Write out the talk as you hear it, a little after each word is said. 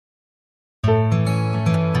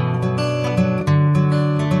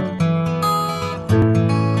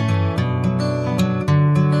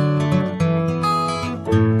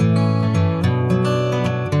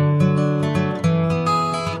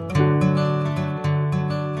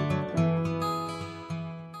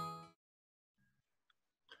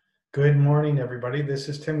Good morning, everybody. This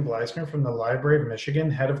is Tim Gleisner from the Library of Michigan,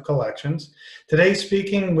 Head of Collections. Today,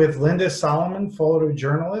 speaking with Linda Solomon,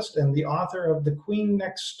 photojournalist and the author of The Queen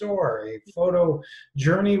Next Door, a photo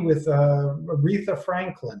journey with Aretha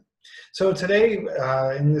Franklin. So today,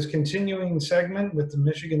 in this continuing segment with the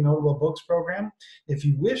Michigan Notable Books Program, if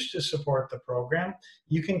you wish to support the program,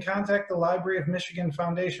 you can contact the Library of Michigan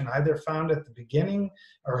Foundation, either found at the beginning,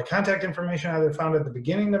 or contact information either found at the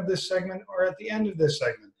beginning of this segment or at the end of this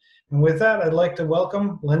segment. And with that, I'd like to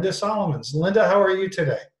welcome Linda Solomons. Linda, how are you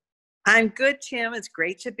today? I'm good, Tim. It's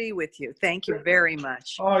great to be with you. Thank you very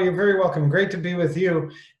much. Oh, you're very welcome. Great to be with you.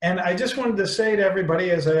 And I just wanted to say to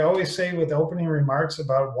everybody, as I always say with opening remarks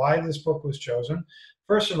about why this book was chosen.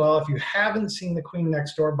 First of all, if you haven't seen The Queen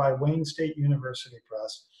Next Door by Wayne State University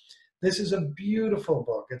Press, this is a beautiful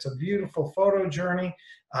book. It's a beautiful photo journey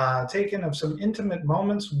taken of some intimate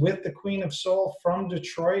moments with the Queen of Soul from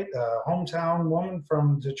Detroit, a hometown woman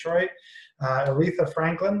from Detroit, Aretha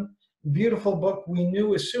Franklin. Beautiful book. We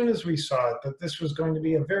knew as soon as we saw it that this was going to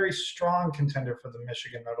be a very strong contender for the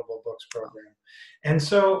Michigan Notable Books Program. And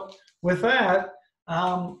so with that,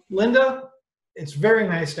 Linda, it's very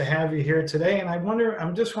nice to have you here today. And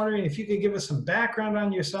I'm just wondering if you could give us some background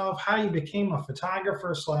on yourself, how you became a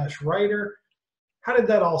photographer / writer. How did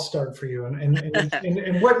that all start for you?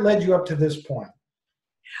 And what led you up to this point?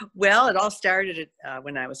 Well, it all started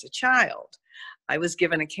when I was a child. I was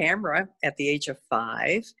given a camera at the age of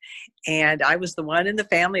 5, and I was the one in the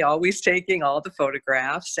family always taking all the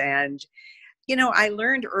photographs. And you know, I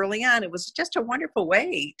learned early on it was just a wonderful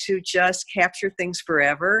way to just capture things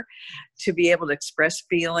forever, to be able to express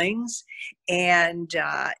feelings. And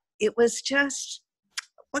it was just,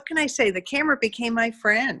 what can I say? The camera became my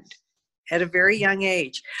friend at a very young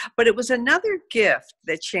age. But it was another gift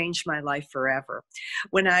that changed my life forever.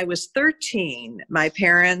 When I was 13, my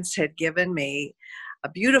parents had given me a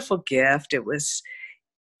beautiful gift. It was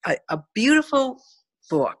a beautiful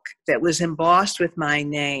book that was embossed with my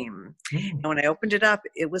name. And when I opened it up,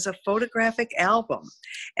 it was a photographic album.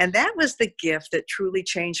 And that was the gift that truly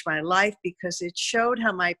changed my life, because it showed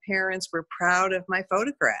how my parents were proud of my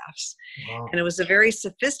photographs. Wow. And it was a very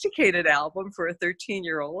sophisticated album for a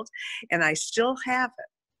 13-year-old, and I still have it.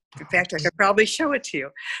 In fact, I could probably show it to you.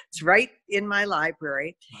 It's right in my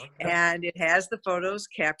library, and it has the photos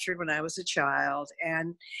captured when I was a child.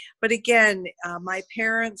 But again, my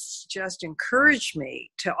parents just encouraged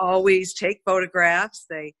me to always take photographs.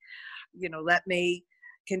 They, let me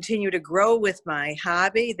continue to grow with my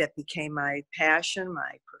hobby that became my passion,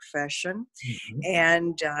 my profession.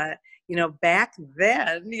 And, back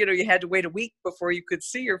then, you had to wait a week before you could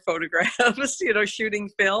see your photographs, shooting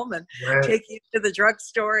film and take you to the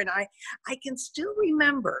drugstore. And I can still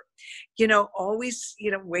remember, always,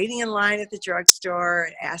 waiting in line at the drugstore,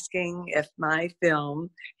 asking if my film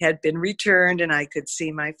had been returned and I could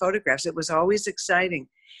see my photographs. It was always exciting.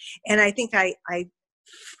 And I think I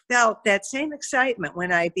felt that same excitement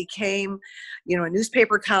when I became, a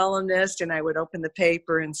newspaper columnist, and I would open the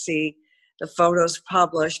paper and see the photos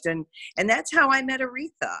published. And that's how I met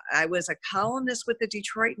Aretha. I was a columnist with the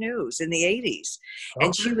Detroit News in the 80s.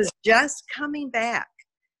 And she was just coming back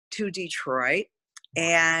to Detroit.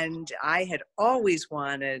 And I had always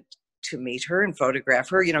wanted to meet her and photograph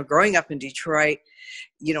her. Growing up in Detroit,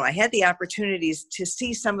 I had the opportunities to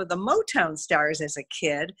see some of the Motown stars as a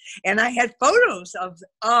kid. And I had photos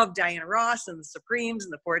of Diana Ross and the Supremes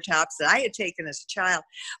and the Four Tops that I had taken as a child.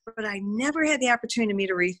 But I never had the opportunity to meet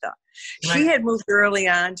Aretha. She had moved early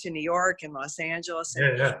on to New York and Los Angeles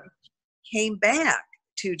and came back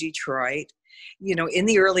to Detroit, in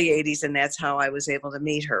the early 80s. And that's how I was able to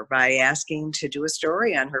meet her, by asking to do a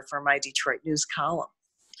story on her for my Detroit News column.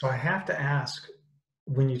 So I have to ask,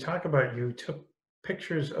 when you talk about you took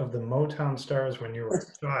pictures of the Motown stars when you were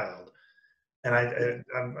a child, and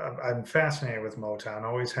I'm fascinated with Motown,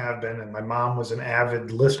 always have been, and my mom was an avid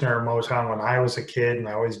listener of Motown when I was a kid, and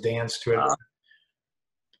I always danced to it.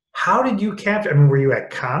 How did you capture? I mean, were you at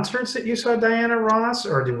concerts that you saw Diana Ross,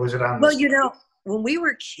 or was it on? Well, when we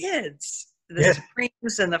were kids, the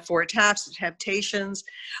Supremes and the Four Tops, the Temptations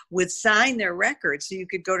would sign their records. So you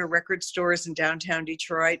could go to record stores in downtown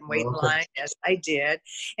Detroit and wait in line, as I did.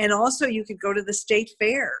 And also you could go to the State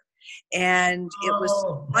Fair. And it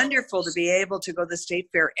was wonderful to be able to go to the State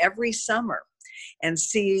Fair every summer and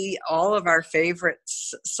see all of our favorite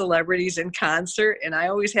celebrities in concert. And I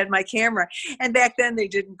always had my camera. And back then they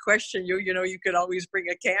didn't question you, you could always bring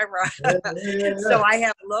a camera. So I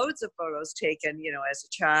have loads of photos taken, as a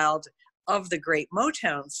child, of the great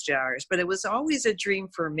Motown stars. But it was always a dream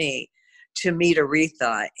for me to meet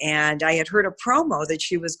Aretha. And I had heard a promo that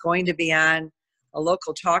she was going to be on a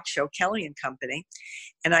local talk show, Kelly and Company.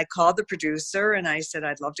 And I called the producer and I said,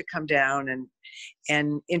 I'd love to come down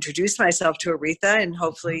and introduce myself to Aretha and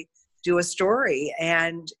hopefully do a story.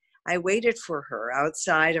 And I waited for her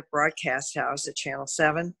outside a broadcast house at Channel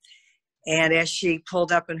 7. And as she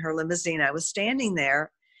pulled up in her limousine, I was standing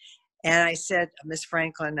there and I said, Miss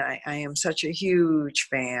Franklin, I am such a huge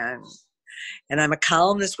fan. And I'm a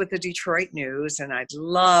columnist with the Detroit News, and I'd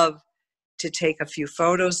love to take a few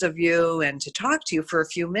photos of you and to talk to you for a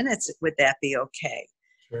few minutes. Would that be okay?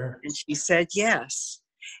 Sure. And she said, yes.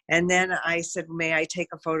 And then I said, may I take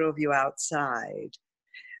a photo of you outside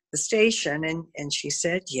the station? And she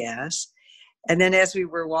said, yes. And then as we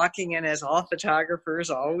were walking in, as all photographers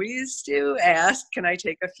always do, ask, can I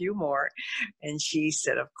take a few more? And she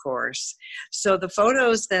said, of course. So the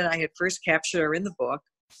photos that I had first captured are in the book.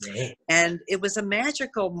 Right. And it was a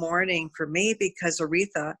magical morning for me because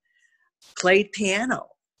Aretha played piano,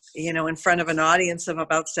 in front of an audience of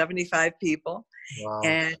about 75 people.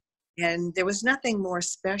 Wow. And there was nothing more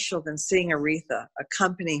special than seeing Aretha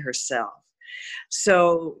accompany herself.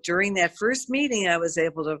 So during that first meeting, I was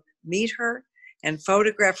able to meet her and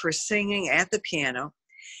photograph her singing at the piano.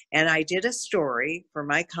 And I did a story for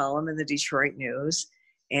my column in the Detroit News.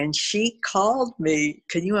 And she called me.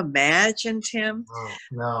 Can you imagine, Tim? Oh,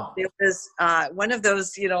 no. It was one of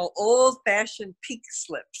those, old-fashioned pink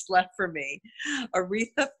slips left for me.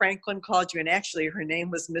 Aretha Franklin called you, and actually her name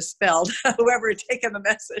was misspelled, whoever had taken the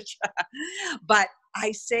message. But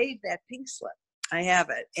I saved that pink slip. I have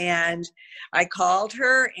it. And I called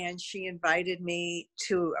her, and she invited me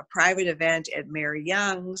to a private event at Mayor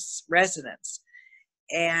Young's residence.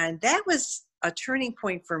 And that was a turning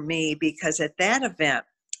point for me because at that event,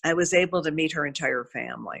 I was able to meet her entire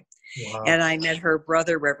family. Wow. And I met her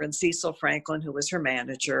brother, Reverend Cecil Franklin, who was her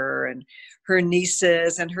manager, and her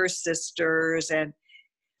nieces and her sisters. And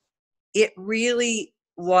it really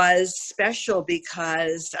was special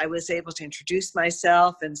because I was able to introduce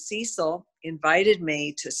myself, and Cecil invited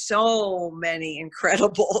me to so many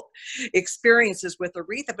incredible experiences with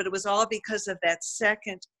Aretha, but it was all because of that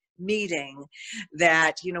second meeting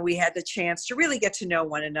that, we had the chance to really get to know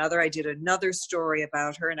one another. I did another story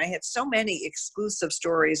about her, and I had so many exclusive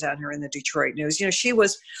stories on her in the Detroit News. She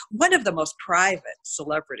was one of the most private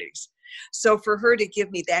celebrities. So for her to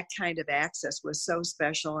give me that kind of access was so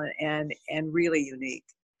special and really unique.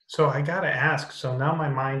 So I got to ask, so now my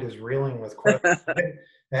mind is reeling with questions.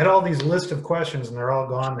 I had all these list of questions and they're all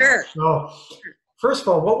gone now. Sure. So first of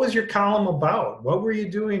all, what was your column about? What were you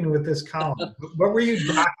doing with this column? What were you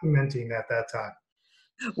documenting at that time?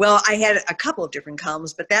 Well, I had a couple of different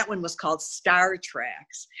columns, but that one was called Star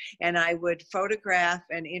Tracks. And I would photograph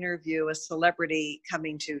and interview a celebrity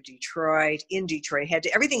coming to Detroit, in Detroit.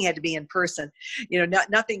 Everything had to be in person.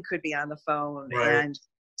 Nothing could be on the phone. Right. And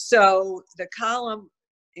so the column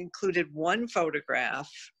included one photograph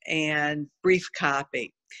and brief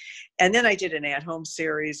copy. And then I did an at-home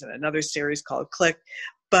series and another series called Click.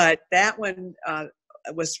 But that one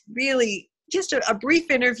was really just a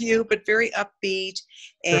brief interview, but very upbeat,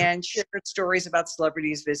 and shared stories about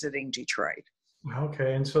celebrities visiting Detroit.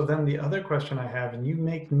 Okay, and so then the other question I have, and you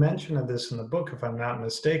make mention of this in the book, if I'm not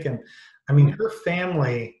mistaken, I mean, her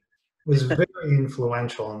family was very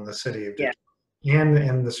influential in the city of Detroit and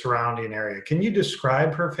in the surrounding area. Can you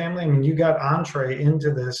describe her family? I mean, you got entree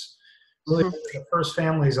into this, really the first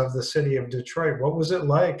families of the city of Detroit. What was it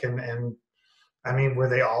like? And I mean, were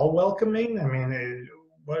they all welcoming? I mean,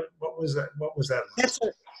 what was that? What was that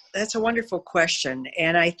like? That's a wonderful question.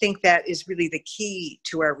 And I think that is really the key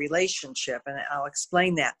to our relationship. And I'll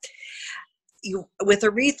explain that. With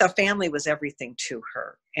Aretha, family was everything to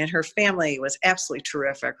her. And her family was absolutely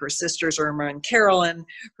terrific. Her sisters, Irma and Carolyn,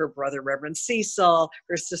 her brother, Reverend Cecil,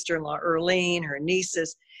 her sister-in-law, Earlene, her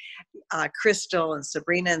nieces, Crystal and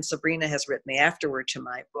Sabrina. And Sabrina has written the afterword to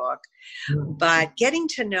my book. But getting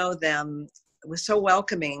to know them was so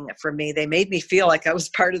welcoming for me. They made me feel like I was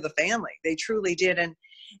part of the family. They truly did.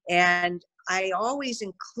 And I always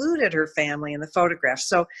included her family in the photograph.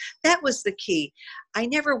 So that was the key. I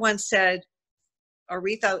never once said,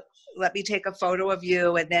 Aretha, let me take a photo of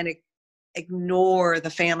you and then ignore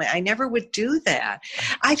the family. I never would do that.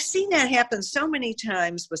 I've seen that happen so many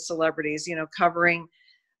times with celebrities, covering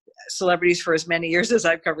celebrities for as many years as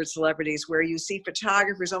I've covered celebrities, where you see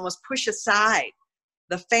photographers almost push aside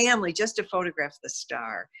the family just to photograph the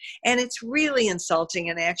star. And it's really insulting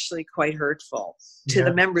and actually quite hurtful to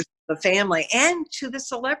the members of the family and to the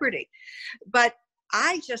celebrity. But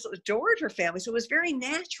I just adored her family. So it was very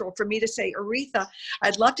natural for me to say, Aretha,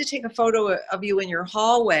 I'd love to take a photo of you in your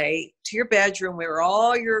hallway to your bedroom where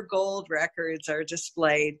all your gold records are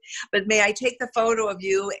displayed. But may I take the photo of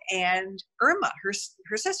you and Irma,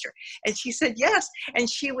 her sister? And she said, yes. And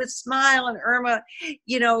she would smile. And Irma,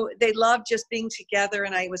 they loved just being together.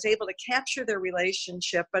 And I was able to capture their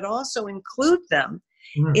relationship, but also include them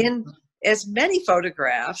in as many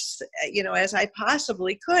photographs, as I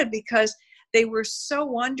possibly could, because they were so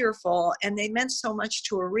wonderful and they meant so much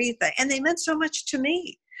to Aretha and they meant so much to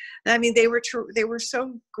me. I mean, they were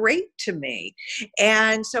so great to me.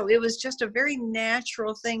 And so it was just a very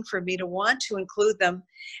natural thing for me to want to include them,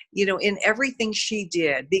 in everything she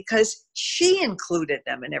did, because she included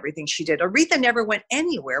them in everything she did. Aretha never went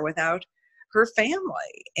anywhere without her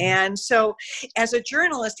family. And so as a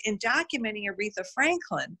journalist in documenting Aretha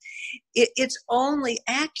Franklin, it's only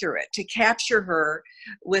accurate to capture her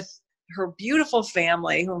with her beautiful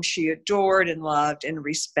family, whom she adored and loved and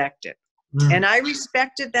respected. And I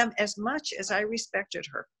respected them as much as I respected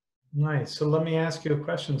her. Nice. So let me ask you a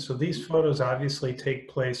question. So these photos obviously take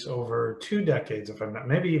place over 2 decades, if I'm not,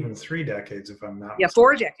 maybe even 3 decades, if I'm not. Yeah,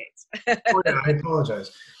 4 decades. Oh, yeah, I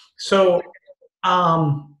apologize. So,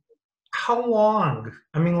 how long?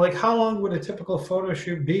 I mean, like, how long would a typical photo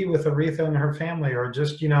shoot be with Aretha and her family, or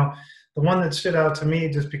just, the one that stood out to me,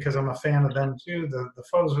 just because I'm a fan of them too, the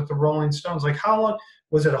photos with the Rolling Stones. Like, how long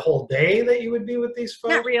was it? A whole day that you would be with these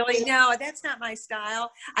folks? Not really. No, that's not my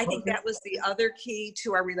style. I think Okay. that was the other key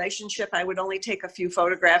to our relationship. I would only take a few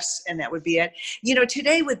photographs and that would be it.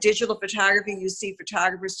 Today with digital photography, you see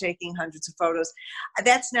photographers taking hundreds of photos.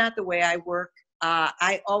 That's not the way I work.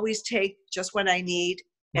 I always take just what I need.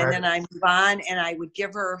 And Right. then I move on, and I would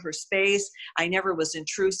give her space. I never was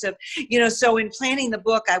intrusive. So in planning the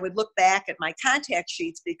book, I would look back at my contact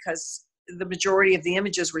sheets because the majority of the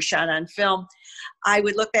images were shot on film. I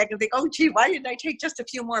would look back and think, oh, gee, why didn't I take just a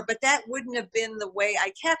few more? But that wouldn't have been the way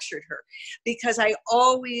I captured her, because I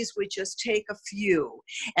always would just take a few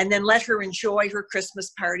and then let her enjoy her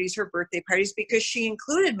Christmas parties, her birthday parties, because she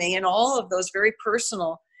included me in all of those very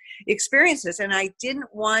personal experiences. And I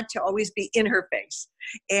didn't want to always be in her face.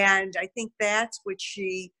 And I think that's what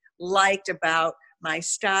she liked about my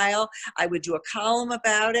style. I would do a column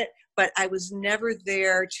about it, but I was never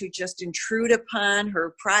there to just intrude upon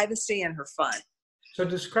her privacy and her fun. So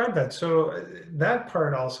describe that. So that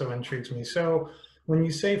part also intrigues me. So when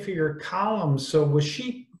you say for your columns, so was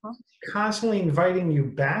she constantly inviting you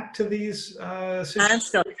back to these situations?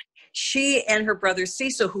 Constantly. She and her brother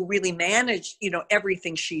Cecil, who really managed,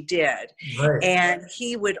 everything she did. Right. And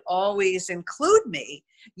he would always include me,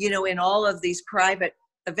 in all of these private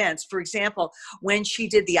events. For example, when she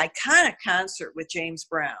did the iconic concert with James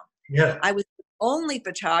Brown, Yeah. I was the only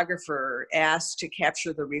photographer asked to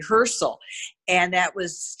capture the rehearsal. And that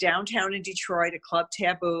was downtown in Detroit, at Club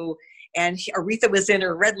Taboo. And Aretha was in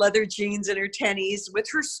her red leather jeans and her tennies with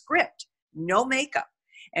her script, no makeup.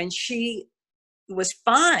 And she was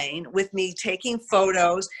fine with me taking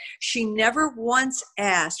photos. She never once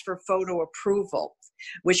asked for photo approval,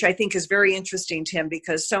 which I think is very interesting, Tim,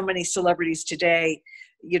 because so many celebrities today,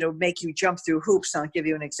 make you jump through hoops. I'll give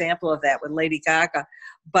you an example of that with Lady Gaga,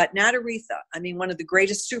 but not Aretha. I mean, one of the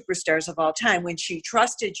greatest superstars of all time. When she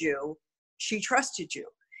trusted you,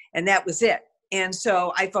 and that was it. And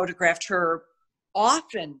so I photographed her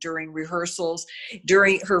often during rehearsals.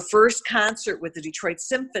 During her first concert with the Detroit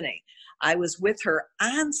Symphony, I was with her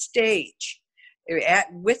on stage,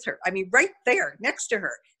 with her. I mean, right there next to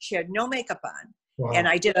her. She had no makeup on. Wow. And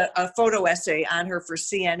I did a photo essay on her for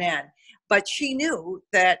CNN. But she knew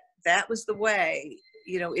that was the way,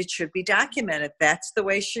 it should be documented. That's the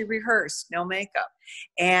way she rehearsed, no makeup.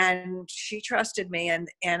 And she trusted me, and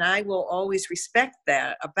I will always respect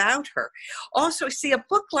that about her. Also, see, a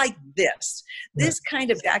book like this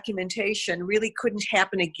kind of documentation really couldn't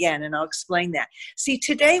happen again, and I'll explain that. See,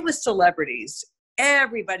 today with celebrities,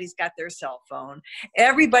 everybody's got their cell phone.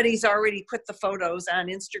 Everybody's already put the photos on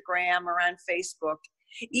Instagram or on Facebook,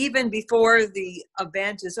 even before the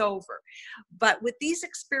event is over. But with these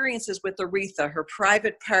experiences with Aretha, her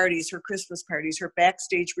private parties, her Christmas parties, her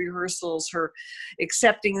backstage rehearsals, her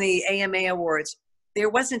accepting the AMA awards, there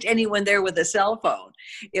wasn't anyone there with a cell phone.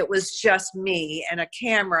 It was just me and a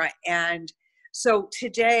camera. And so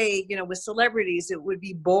today, with celebrities, it would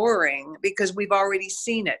be boring because we've already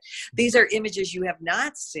seen it. These are images you have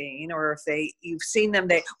not seen, or if you've seen them,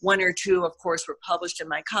 one or two, of course, were published in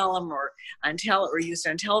my column or or used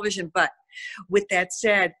on television. But with that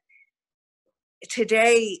said,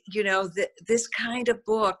 today, you know, this kind of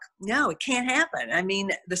book, no, it can't happen. I mean,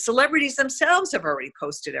 the celebrities themselves have already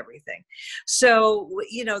posted everything. So,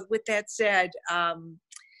 you know, with that said,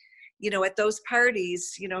 you know, at those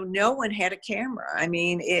parties, you know, no one had a camera. I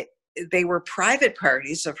mean, they were private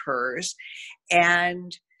parties of hers,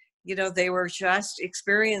 and you know, they were just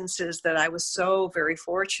experiences that I was so very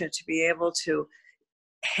fortunate to be able to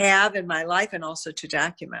have in my life and also to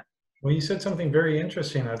document. Well, you said something very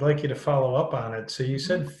interesting. I'd like you to follow up on it. So you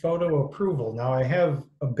said photo approval. Now, I have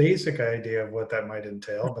a basic idea of what that might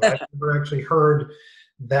entail, but I've never actually heard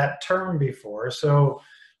that term before. So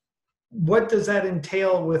what does that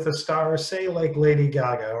entail with a star, say like Lady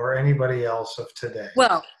Gaga or anybody else of today?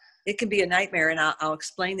 Well, it can be a nightmare, and I'll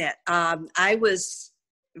explain that. I was,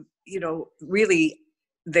 you know, really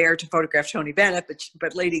there to photograph Tony Bennett,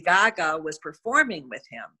 but Lady Gaga was performing with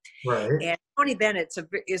him. Right. And Tony Bennett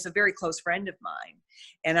is a very close friend of mine,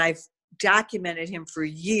 and I've documented him for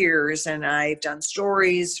years, and I've done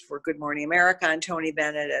stories for Good Morning America on Tony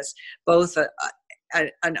Bennett as both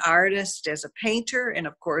an artist, as a painter, and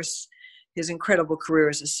of course his incredible career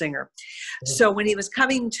as a singer. So when he was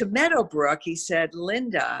coming to Meadowbrook, he said,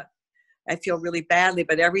 Linda, I feel really badly,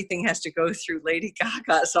 but everything has to go through Lady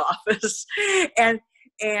Gaga's office. And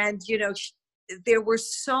you know, there were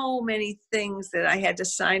so many things that I had to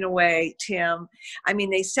sign away, Tim. I mean,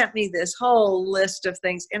 they sent me this whole list of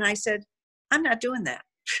things, and I said, I'm not doing that.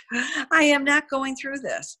 I am not going through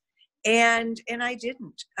this. And I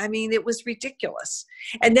didn't. I mean, it was ridiculous.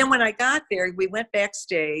 And then when I got there, we went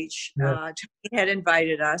backstage. Yeah. Tony had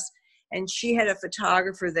invited us, and she had a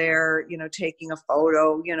photographer there, you know, taking a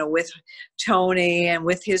photo, you know, with Tony and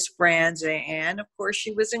with his friends, and of course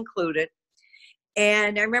she was included.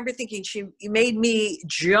 And I remember thinking, she made me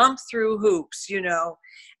jump through hoops, you know,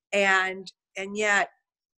 and yet,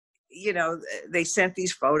 you know, they sent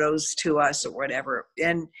these photos to us or whatever,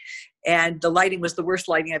 and the lighting was the worst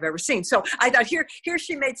lighting I've ever seen. So I thought, here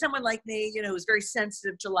she made someone like me, you know, who's very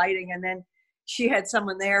sensitive to lighting, and then she had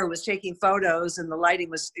someone there who was taking photos, and the lighting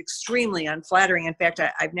was extremely unflattering. In fact,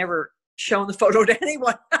 I've never shown the photo to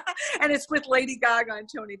anyone. And it's with Lady Gaga and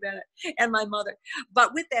Tony Bennett and my mother.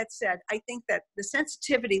 But with that said, I think that the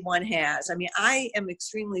sensitivity one has, I mean, I am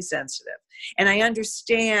extremely sensitive, and I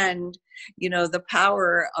understand, you know, the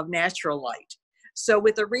power of natural light. So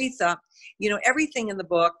with Aretha, you know, everything in the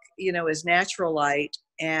book, you know, is natural light.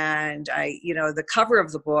 And you know, the cover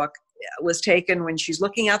of the book was taken when she's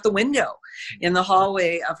looking out the window in the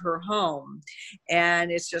hallway of her home.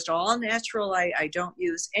 And it's just all natural light. I don't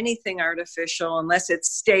use anything artificial unless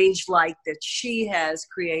it's stage light that she has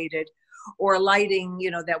created, or lighting,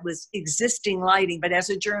 you know, that was existing lighting. But as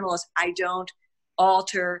a journalist, I don't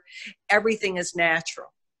alter. Everything is natural.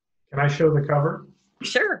 Can I show the cover?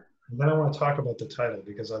 Sure. And then I want to talk about the title,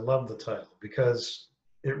 because I love the title, because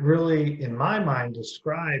it really, in my mind,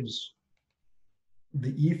 describes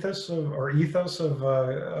the ethos of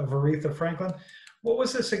Aretha Franklin. What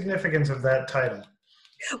was the significance of that title?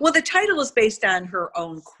 Well, the title is based on her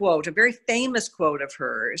own quote, a very famous quote of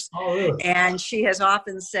hers. Oh, really? And she has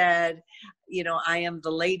often said, you know, I am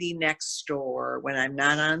the lady next door when I'm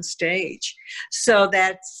not on stage. So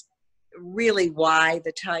that's really why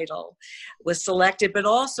the title was selected. But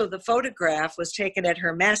also the photograph was taken at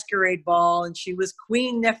her masquerade ball, and she was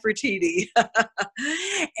Queen Nefertiti.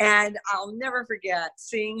 And I'll never forget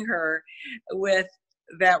seeing her with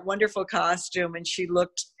that wonderful costume, and she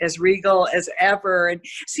looked as regal as ever. And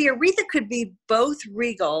see, Aretha could be both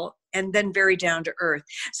regal and then very down to earth.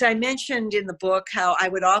 So I mentioned in the book how I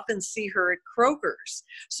would often see her at Kroger's.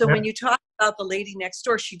 So when you talk about the lady next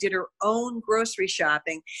door, she did her own grocery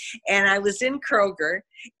shopping. And I was in Kroger,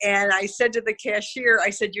 and I said to the cashier,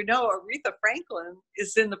 I said, you know, Aretha Franklin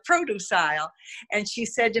is in the produce aisle. And she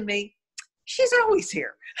said to me, she's always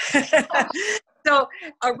here. So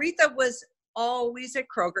Aretha was always at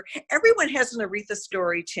Kroger. Everyone has an Aretha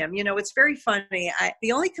story, Tim. You know, it's very funny.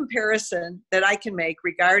 The only comparison that I can make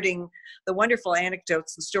regarding the wonderful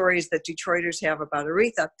anecdotes and stories that Detroiters have about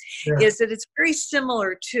Aretha is that it's very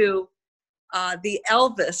similar to the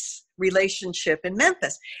Elvis relationship in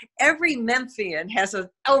Memphis. Every Memphian has an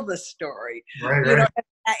Elvis story. Right, you know,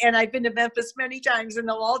 and I've been to Memphis many times, and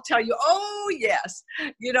they'll all tell you, oh, yes,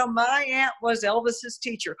 you know, my aunt was Elvis's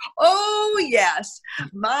teacher. Oh, yes,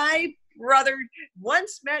 my brother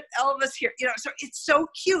once met Elvis here. You know, so it's so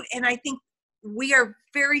cute. And I think we are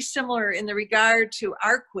very similar in the regard to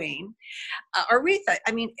our queen, Aretha.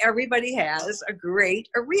 I mean, everybody has a great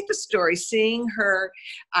Aretha story, seeing her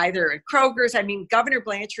either at Kroger's. I mean, Governor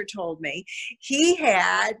Blanchard told me he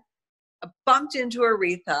had bumped into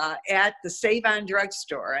Aretha at the Save-On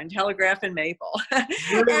drugstore on Telegraph and Maple. And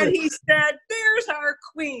Really? he said, "There's our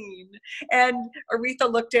queen." And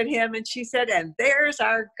Aretha looked at him and she said, "And there's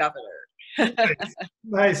our governor." Nice.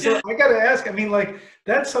 Nice. So I got to ask, I mean, like,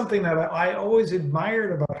 that's something that I always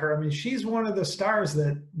admired about her. I mean, she's one of the stars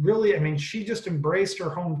that really, I mean, she just embraced her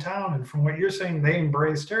hometown. And from what you're saying, they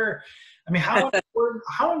embraced her. I mean,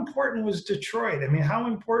 how important was Detroit? I mean, how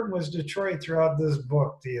important was Detroit throughout this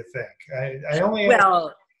book, do you think? I only ask.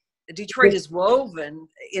 Well, Detroit is woven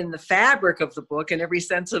in the fabric of the book in every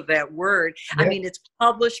sense of that word. I Yeah, mean, it's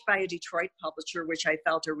published by a Detroit publisher, which I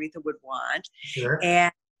felt Aretha would want. sure.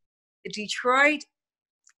 And Detroit,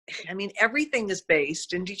 I mean, everything is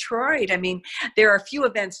based in Detroit. I mean, there are a few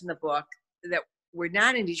events in the book that were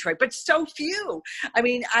not in Detroit, but so few. I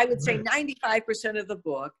mean, I would say Right. 95% of the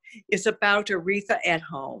book is about Aretha at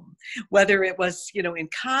home, whether it was, in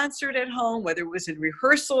concert at home, whether it was in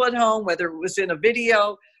rehearsal at home, whether it was in a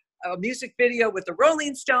music video with the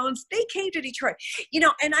Rolling Stones. They came to Detroit,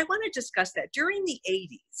 and I want to discuss that. During the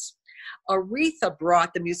 80s, Aretha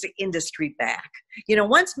brought the music industry back.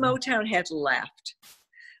 Once Motown had left,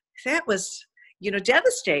 that was,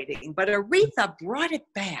 devastating. But Aretha brought it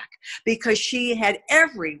back because she had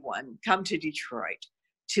everyone come to Detroit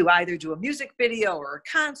to either do a music video or a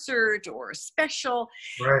concert or a special.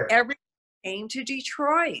 Right. Everyone came to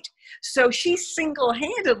Detroit. So she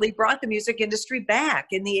single-handedly brought the music industry back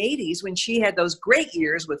in the 80s when she had those great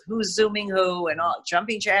years with Who's Zooming Who and all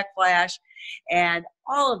Jumping Jack Flash and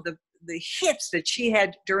all of the hits that she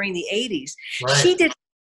had during the 80s. Right. She didn't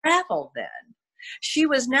travel then. She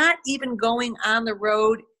was not even going on the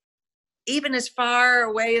road even as far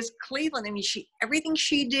away as Cleveland. I mean, everything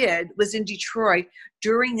she did was in Detroit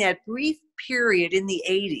during that brief period in the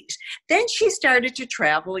 80s. Then she started to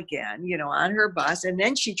travel again, on her bus, and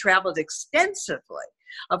then she traveled extensively,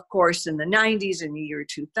 of course, in the 90s and the year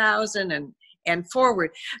 2000 and forward.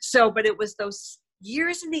 So, but it was those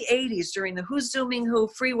years in the 80s during the Who's Zooming Who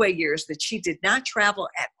freeway years that she did not travel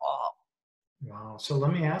at all. Wow. So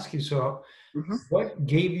let me ask you, so Mm-hmm. what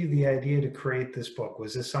gave you the idea to create this book?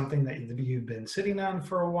 Was this something that you've been sitting on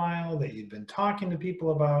for a while, that you'd been talking to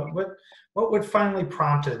people about? What would finally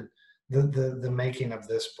prompted the making of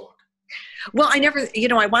this book? Well, I never,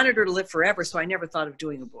 I wanted her to live forever, so I never thought of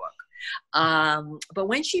doing a book. But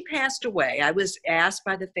when she passed away, I was asked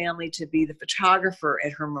by the family to be the photographer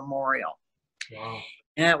at her memorial. Wow.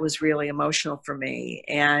 And that was really emotional for me.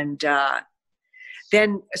 And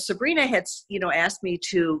then Sabrina had, asked me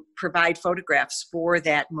to provide photographs for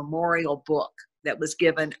that memorial book that was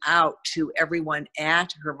given out to everyone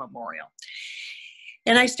at her memorial.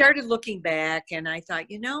 And I started looking back and I thought,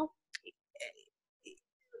 in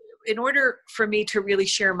order for me to really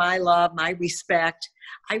share my love, my respect,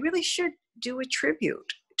 I really should do a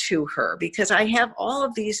tribute to her, because I have all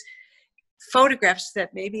of these photographs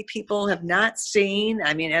that maybe people have not seen.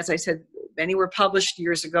 I mean, as I said, many were published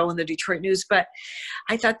years ago in the Detroit News, but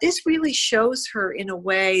I thought this really shows her in a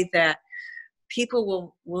way that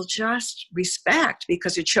people will just respect,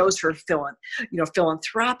 because it shows her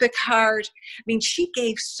philanthropic heart. I mean, she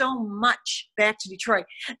gave so much back to Detroit.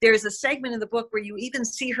 There's a segment in the book where you even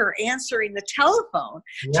see her answering the telephone,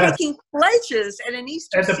 Yes. taking pledges at an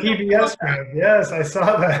Easter At the seal PBS program. band. Yes, I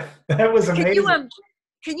saw that. That was amazing.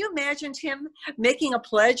 Can you imagine Tim making a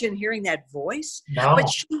pledge and hearing that voice? No. But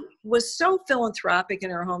she was so philanthropic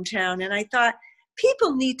in her hometown, and I thought,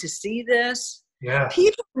 people need to see this. Yeah.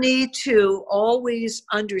 People need to always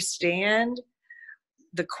understand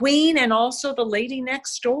the queen and also the lady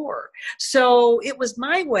next door. So it was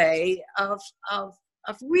my way of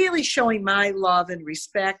really showing my love and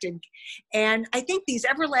respect. And I think these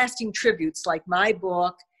everlasting tributes, like my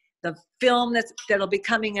book, the film that'll be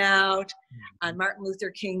coming out on Martin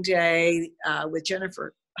Luther King Day with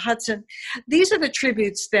Jennifer Hudson, these are the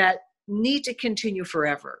tributes that need to continue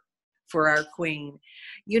forever for our queen.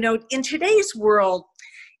 In today's world,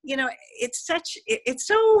 it's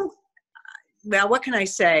so, well, what can I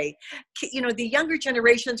say? The younger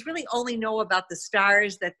generations really only know about the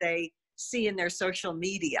stars that they see in their social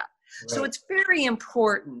media. Right. So it's very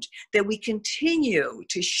important that we continue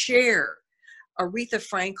to share Aretha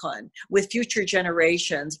Franklin with future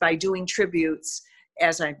generations by doing tributes,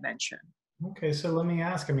 as I've mentioned. Okay, so let me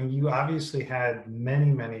ask, I mean, you obviously had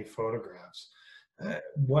many, many photographs.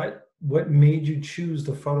 What made you choose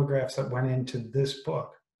the photographs that went into this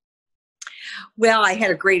book? Well, I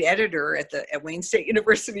had a great editor at Wayne State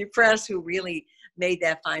University Press who really made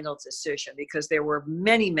that final decision, because there were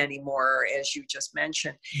many, many more, as you just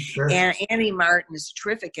mentioned. Sure. And Annie Martin is a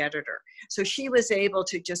terrific editor. So she was able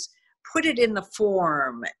to just put it in the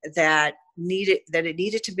form that it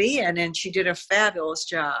needed to be in, and she did a fabulous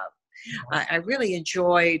job. I really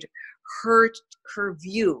enjoyed her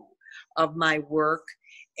view of my work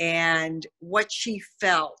and what she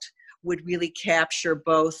felt would really capture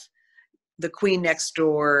both the queen next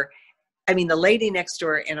door, the lady next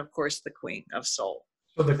door, and of course the queen of soul.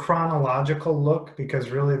 So the chronological look, because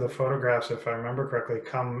really the photographs, if I remember correctly,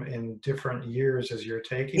 come in different years as you're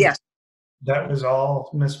taking. Yes, That was all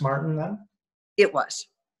Miss Martin then? it was.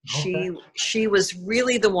 Okay. She was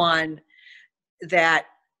really the one that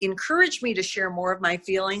encouraged me to share more of my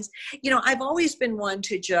feelings. I've always been one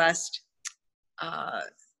to just, I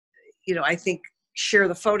think, share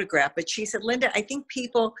the photograph. But she said, Linda, I think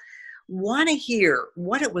people want to hear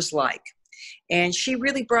what it was like. And she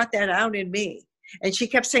really brought that out in me. And she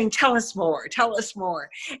kept saying, tell us more, tell us more.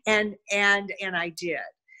 And I did,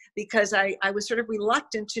 because I was sort of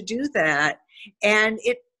reluctant to do that. And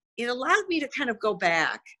it allowed me to kind of go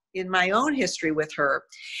back in my own history with her.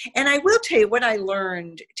 And I will tell you what I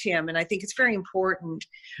learned, Tim, and I think it's very important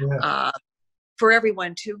for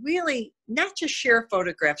everyone to really not just share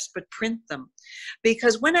photographs, but print them.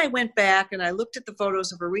 Because when I went back and I looked at the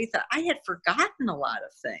photos of Aretha, I had forgotten a lot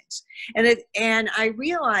of things. And I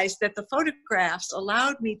realized that the photographs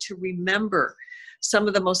allowed me to remember some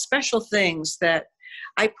of the most special things that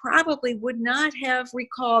I probably would not have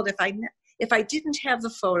recalled if I didn't have the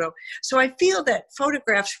photo. So I feel that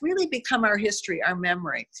photographs really become our history, our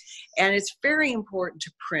memory, and it's very important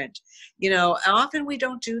to print. Often we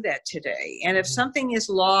don't do that today. And if something is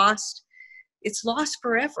lost, it's lost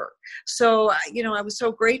forever. So, I was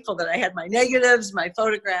so grateful that I had my negatives, my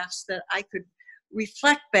photographs, that I could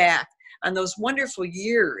reflect back on those wonderful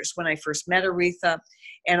years when I first met Aretha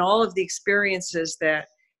and all of the experiences that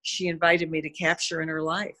she invited me to capture in her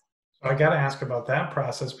life. I got to ask about that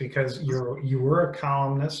process, because you were a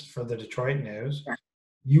columnist for the Detroit News. Yeah.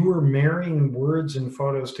 You were marrying words and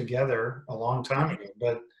photos together a long time ago.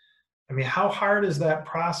 But how hard is that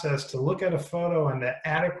process to look at a photo and to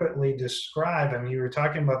adequately describe? You were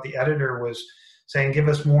talking about the editor was saying, give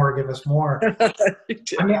us more, give us more. I got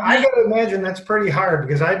to imagine that's pretty hard,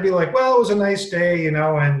 because I'd be like, well, it was a nice day, and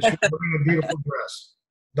she was wearing a beautiful dress.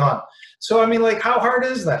 Done. So, how hard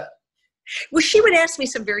is that? Well, she would ask me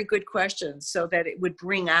some very good questions so that it would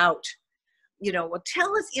bring out, well,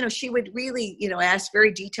 tell us, she would really, ask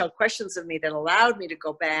very detailed questions of me that allowed me to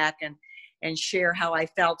go back and share how I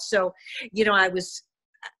felt. So, I was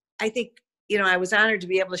honored to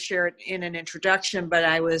be able to share it in an introduction, but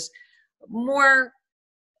I was more,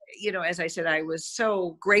 as I said, I was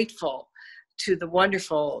so grateful to the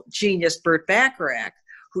wonderful genius Burt Bacharach,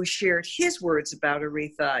 who shared his words about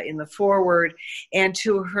Aretha in the foreword, and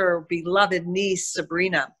to her beloved niece,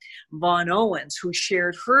 Sabrina Vaughan Owens, who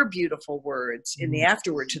shared her beautiful words in the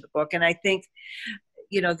afterword to the book. And I think,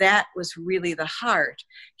 that was really the heart,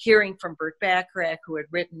 hearing from Burt Bacharach, who had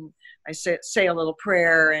written, I Say a Little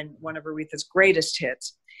Prayer, and one of Aretha's greatest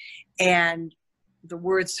hits, and the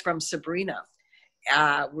words from Sabrina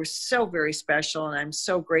were so very special, and I'm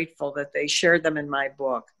so grateful that they shared them in my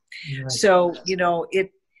book. Nice. So,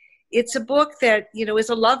 it's a book that, is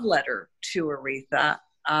a love letter to Aretha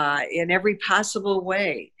in every possible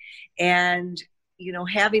way. And,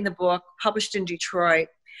 having the book published in Detroit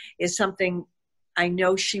is something I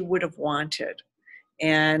know she would have wanted.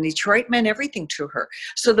 And Detroit meant everything to her.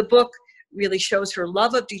 So the book really shows her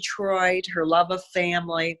love of Detroit, her love of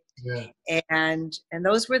family. Yeah. And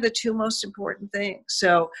those were the two most important things.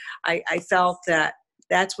 So I felt that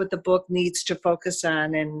that's what the book needs to focus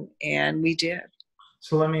on, and we did.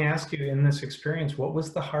 So let me ask you, in this experience, what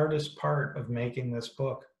was the hardest part of making this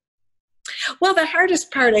book? Well, the hardest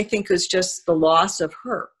part, I think, was just the loss of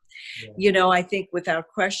her. Yeah. I think without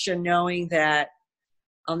question, knowing that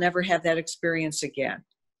I'll never have that experience again.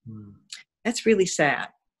 That's really sad.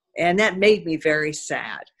 And that made me very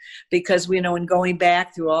sad, because, in going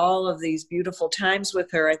back through all of these beautiful times with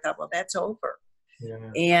her, I thought, well, that's over. Yeah.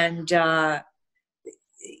 And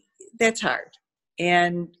that's hard.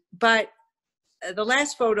 But the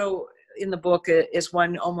last photo in the book is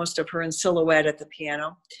one almost of her in silhouette at the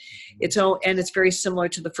piano. It's very similar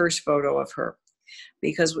to the first photo of her,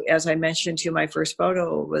 because, as I mentioned to you, my first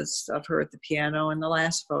photo was of her at the piano, and the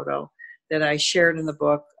last photo that I shared in the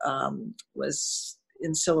book was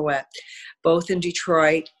in silhouette, both in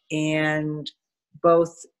Detroit, and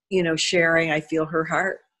both, sharing, I feel, her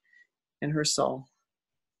heart and her soul.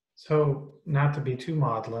 So, not to be too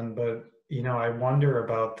maudlin, but I wonder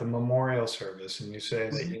about the memorial service, and you say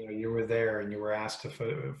that you were there and you were asked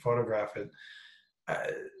to photograph it.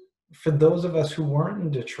 For those of us who weren't in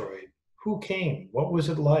Detroit, who came? What was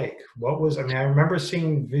it like? I mean, I remember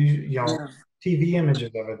seeing Yeah. TV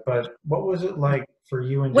images of it, but what was it like for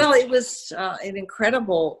you in Well, Detroit? it was an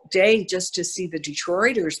incredible day just to see the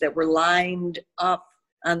Detroiters that were lined up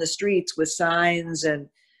on the streets with signs and,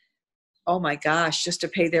 oh my gosh, just to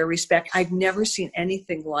pay their respect. I've never seen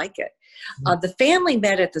anything like it. The family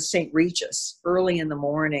met at the St. Regis early in the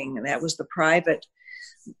morning, and that was the private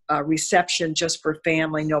reception just for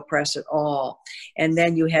family, no press at all. And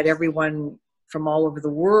then you had everyone from all over the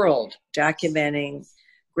world documenting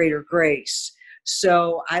Greater Grace.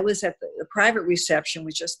 So I was at the private reception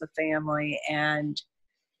with just the family. And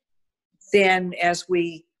then as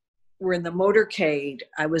we were in the motorcade,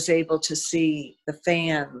 I was able to see the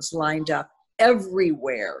fans lined up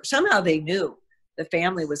everywhere. Somehow they knew the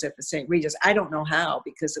family was at the St. Regis. I don't know how,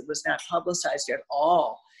 because it was not publicized at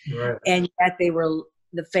all. Right. And yet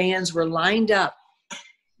the fans were lined up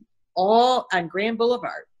all on Grand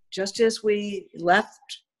Boulevard, just as we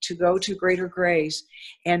left to go to Greater Grace.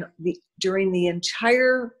 And during the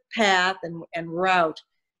entire path and route,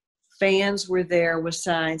 fans were there with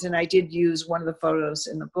signs. And I did use one of the photos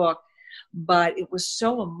in the book, but it was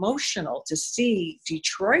so emotional to see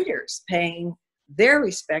Detroiters paying their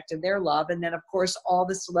respect and their love. And then, of course, all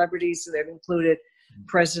the celebrities that included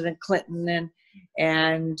President Clinton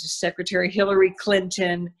and Secretary Hillary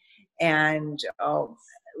Clinton and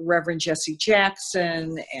Reverend Jesse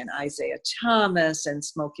Jackson and Isaiah Thomas and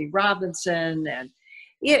Smokey Robinson. And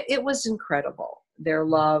it was incredible. Their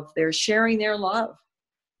love, they're sharing their love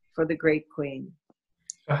for the great Queen.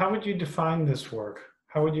 So how would you define this work?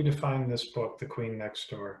 How would you define this book, The Queen Next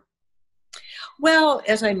Door? Well,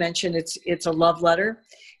 as I mentioned, it's a love letter.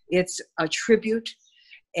 It's a tribute,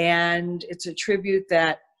 and it's a tribute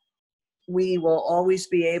that we will always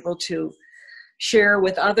be able to share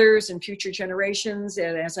with others and future generations.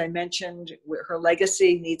 And as I mentioned, her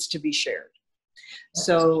legacy needs to be shared.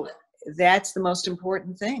 So that's the most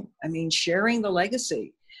important thing. I mean, sharing the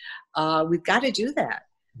legacy. We've got to do that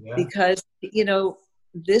because,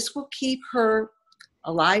 this will keep her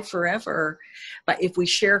alive forever. But if we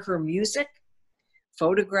share her music,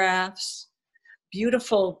 photographs,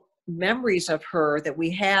 beautiful memories of her that we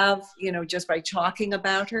have, just by talking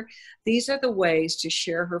about her, these are the ways to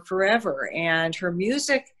share her forever. And her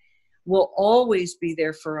music will always be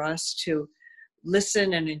there for us to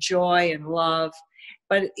listen and enjoy and love.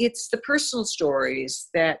 But it's the personal stories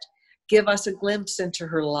that give us a glimpse into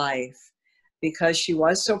her life, because she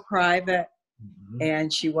was so private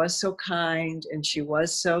and she was so kind and she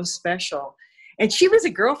was so special. And she was a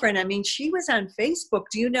girlfriend. I mean, she was on Facebook.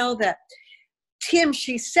 Do you know that, Tim,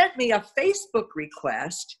 she sent me a Facebook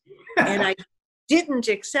request and I didn't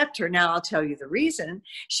accept her. Now I'll tell you the reason.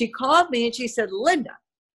 She called me and she said, "Linda,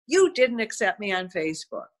 you didn't accept me on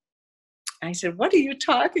Facebook." I said, "What are you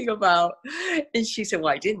talking about?" And she said,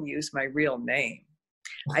 "Well, I didn't use my real name."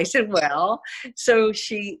 I said, "Well," so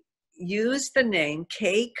she used the name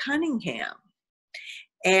Kay Cunningham.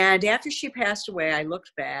 And after she passed away, I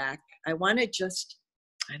looked back. I wanted just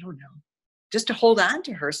to hold on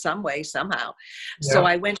to her some way, somehow. Yeah. So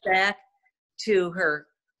I went back to her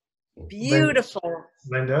beautiful,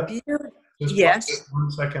 Linda, yes.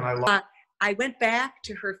 1 second. I went back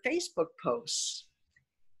to her Facebook posts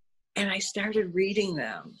and I started reading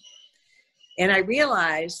them. And I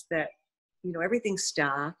realized that, everything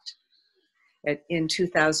stopped in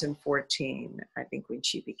 2014, I think, when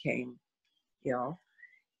she became ill.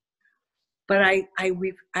 But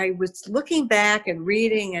I was looking back and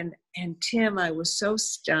reading, and Tim, I was so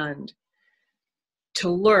stunned to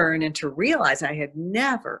learn and to realize, I had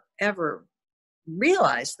never, ever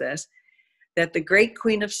realized this, that the great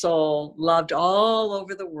Queen of Soul, loved all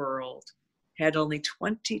over the world, had only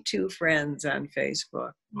 22 friends on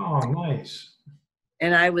Facebook. Oh, nice.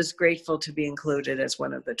 And I was grateful to be included as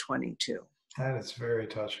one of the 22. That is very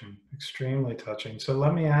touching, extremely touching. So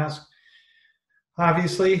let me ask,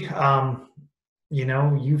 obviously,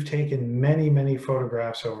 you've taken many, many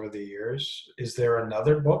photographs over the years. Is there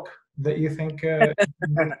another book that you think?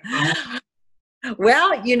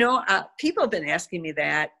 Well, people have been asking me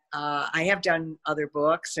that. I have done other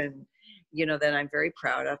books, and that I'm very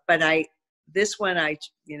proud of. But this one,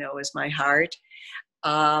 is my heart.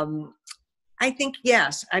 I think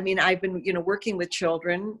yes. I mean, I've been working with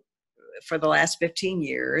children for the last 15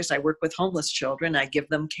 years. I work with homeless children. I give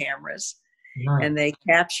them cameras. Nice. And they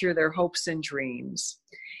capture their hopes and dreams.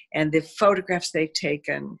 And the photographs they've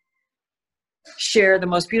taken share the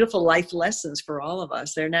most beautiful life lessons for all of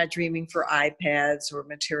us. They're not dreaming for iPads or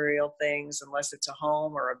material things unless it's a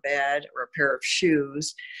home or a bed or a pair of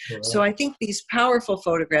shoes. Yeah. So I think these powerful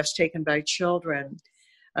photographs taken by children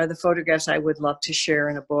are the photographs I would love to share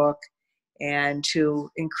in a book and to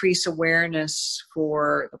increase awareness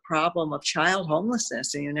for the problem of child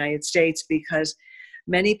homelessness in the United States, because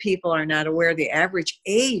many people are not aware the average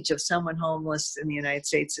age of someone homeless in the United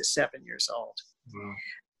States is 7 years old. Wow.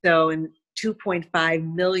 So, and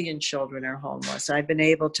 2.5 million children are homeless. I've been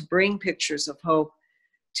able to bring pictures of hope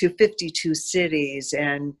to 52 cities,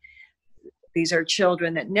 and these are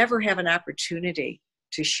children that never have an opportunity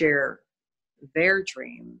to share their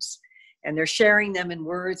dreams, and they're sharing them in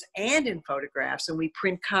words and in photographs, and we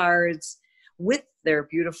print cards with their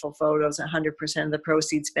beautiful photos. 100% of the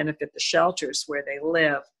proceeds benefit the shelters where they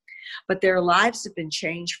live, but their lives have been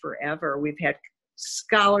changed forever. We've had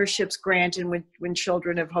scholarships granted when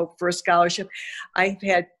children have hoped for a scholarship. I've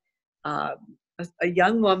had a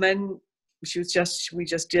young woman, we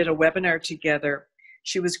just did a webinar together.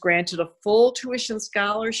 She was granted a full tuition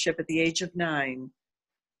scholarship at the age of 9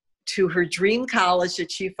 to her dream college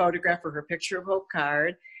that she photographed for her Picture of Hope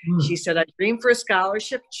card. She said, I dreamed for a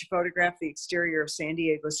scholarship. She photographed the exterior of San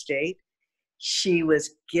Diego State. She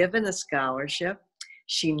was given a scholarship.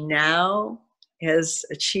 She now has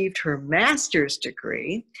achieved her master's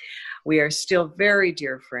degree. We are still very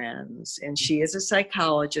dear friends, and she is a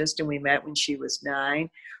psychologist, and we met when she was 9.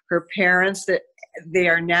 Her parents, they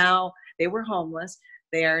were homeless.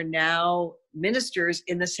 They are now ministers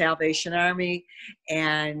in the Salvation Army,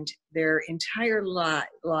 and their entire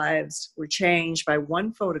lives were changed by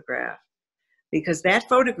one photograph, because that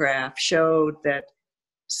photograph showed that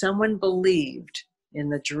someone believed in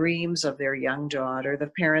the dreams of their young daughter.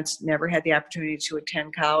 The parents never had the opportunity to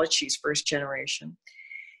attend college. She's first generation.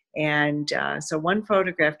 And so one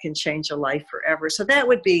photograph can change a life forever. So that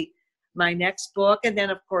would be my next book. And then,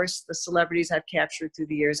 of course, the celebrities I've captured through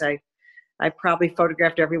the years. I probably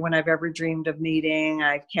photographed everyone I've ever dreamed of meeting.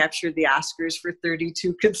 I've captured the Oscars for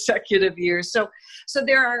 32 consecutive years. So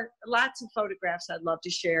there are lots of photographs I'd love to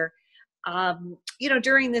share.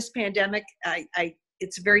 During this pandemic,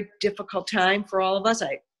 it's a very difficult time for all of us.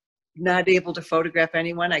 I'm not able to photograph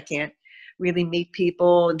anyone. I can't really meet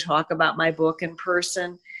people and talk about my book in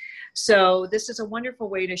person. So this is a wonderful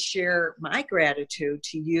way to share my gratitude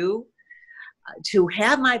to you, to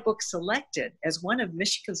have my book selected as one of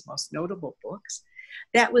Michigan's most notable books.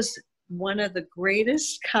 That was one of the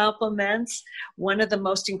greatest compliments, one of the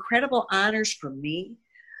most incredible honors for me.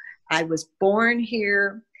 I was born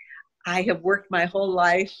here. I have worked my whole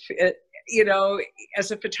life,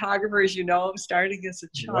 as a photographer, as you know, starting as a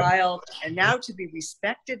child, and now to be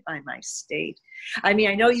respected by my state. I mean,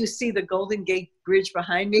 I know you see the Golden Gate Bridge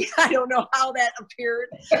behind me. I don't know how that appeared,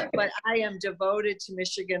 but I am devoted to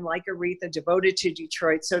Michigan like Aretha, devoted to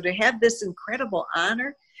Detroit. So to have this incredible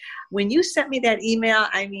honor, when you sent me that email,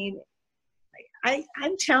 I mean,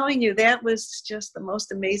 I'm telling you, that was just the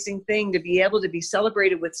most amazing thing, to be able to be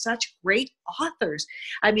celebrated with such great authors.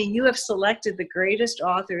 I mean, you have selected the greatest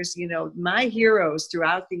authors, my heroes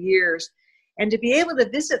throughout the years, and to be able to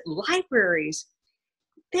visit libraries,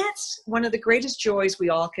 that's one of the greatest joys we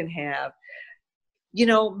all can have.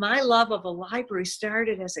 My love of a library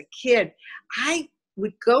started as a kid. I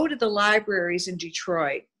would go to the libraries in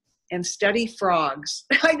Detroit and study frogs.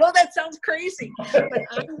 I know that sounds crazy, but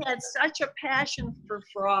I had such a passion for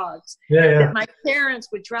frogs that my parents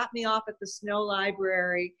would drop me off at the Snow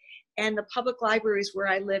Library and the public libraries where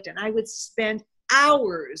I lived, and I would spend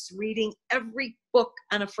hours reading every book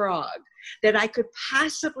on a frog that I could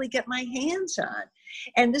possibly get my hands on.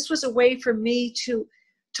 And this was a way for me to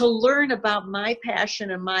learn about my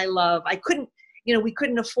passion and my love. I couldn't, we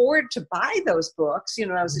couldn't afford to buy those books,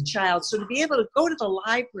 I was a child. So to be able to go to the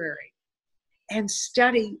library and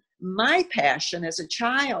study my passion as a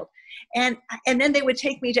child, and then they would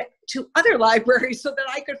take me to other libraries so that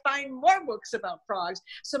I could find more books about frogs.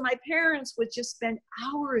 So my parents would just spend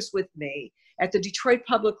hours with me at the Detroit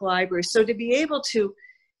Public Library. So to be able to,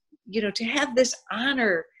 to have this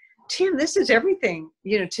honor, Tim, this is everything,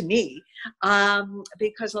 to me,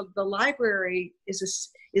 because of the library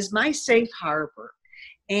is my safe harbor.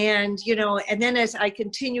 And, and then as I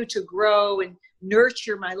continue to grow and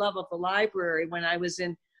nurture my love of the library, when I was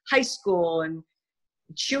in high school and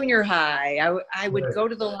junior high, I would go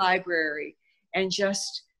to the library and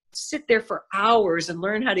just sit there for hours and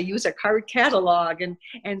learn how to use a card catalog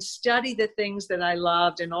and study the things that I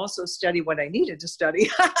loved, and also study what I needed to study.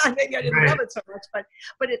 Maybe I didn't love it so much,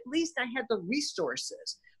 but at least I had the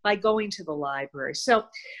resources by going to the library. So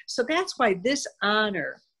that's why this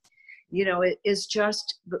honor, it is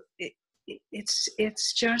just,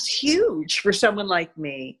 it's just huge for someone like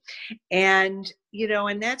me. And,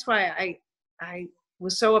 and that's why I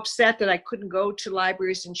was so upset that I couldn't go to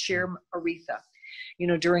libraries and share Aretha,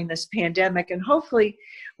 during this pandemic. And hopefully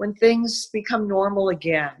when things become normal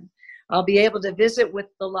again, I'll be able to visit with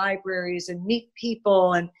the libraries and meet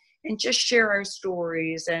people and just share our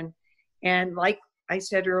stories. And like I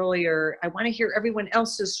said earlier, I want to hear everyone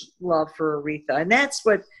else's love for Aretha. And that's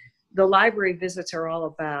what the library visits are all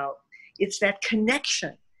about. It's that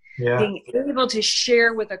connection, being able to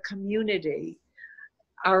share with a community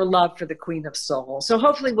our love for the Queen of Soul. So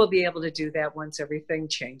hopefully we'll be able to do that once everything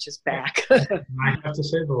changes back. I have to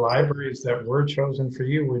say, the libraries that were chosen for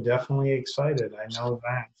you were definitely excited. I know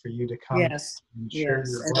that, for you to come Yes, and share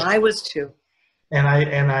yes, your and book. I was too. And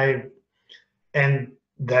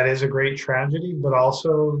that is a great tragedy, but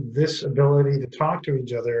also this ability to talk to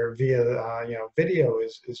each other via video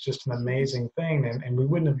is just an amazing thing, and we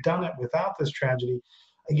wouldn't have done it without this tragedy.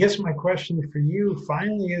 I guess my question for you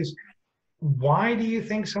finally is, why do you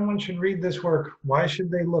think someone should read this work? Why should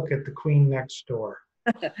they look at The Queen Next Door?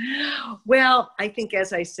 Well, I think,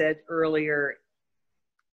 as I said earlier,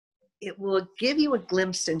 it will give you a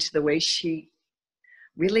glimpse into the way she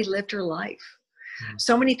really lived her life.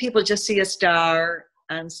 So many people just see a star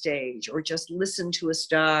on stage or just listen to a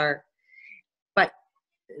star, but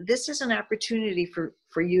this is an opportunity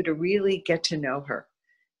for you to really get to know her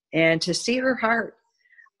and to see her heart.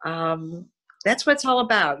 That's what it's all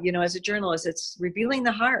about. You know, as a journalist, it's revealing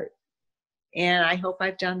the heart, and I hope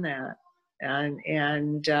I've done that.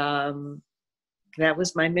 And that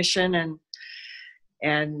was my mission.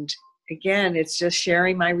 And again, it's just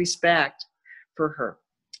sharing my respect for her.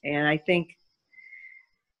 And I think,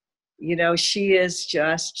 you know, she's, you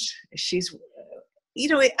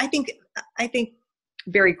know, I think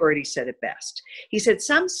Barry Gordy said it best. He said,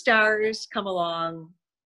 some stars come along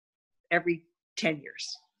every 10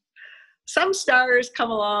 years. Some stars come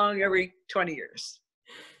along every 20 years.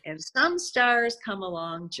 And some stars come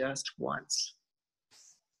along just once.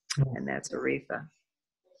 And that's Aretha.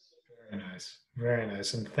 Very nice. Very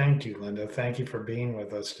nice. And thank you, Linda. Thank you for being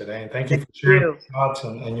with us today. And thank you for sharing your thoughts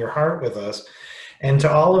and your heart with us. And to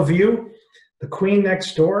all of you, The Queen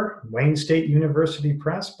Next Door, Wayne State University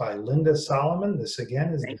Press by Linda Solomon. This,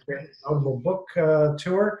 again, is the Notable Book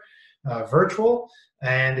Tour, virtual.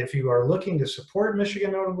 And if you are looking to support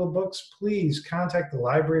Michigan Notable Books, please contact the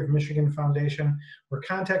Library of Michigan Foundation, where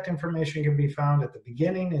contact information can be found at the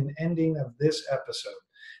beginning and ending of this episode.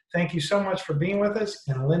 Thank you so much for being with us.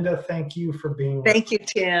 And Linda, thank you for being with us. Thank you,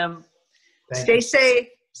 Tim. Stay safe.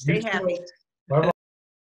 Stay happy.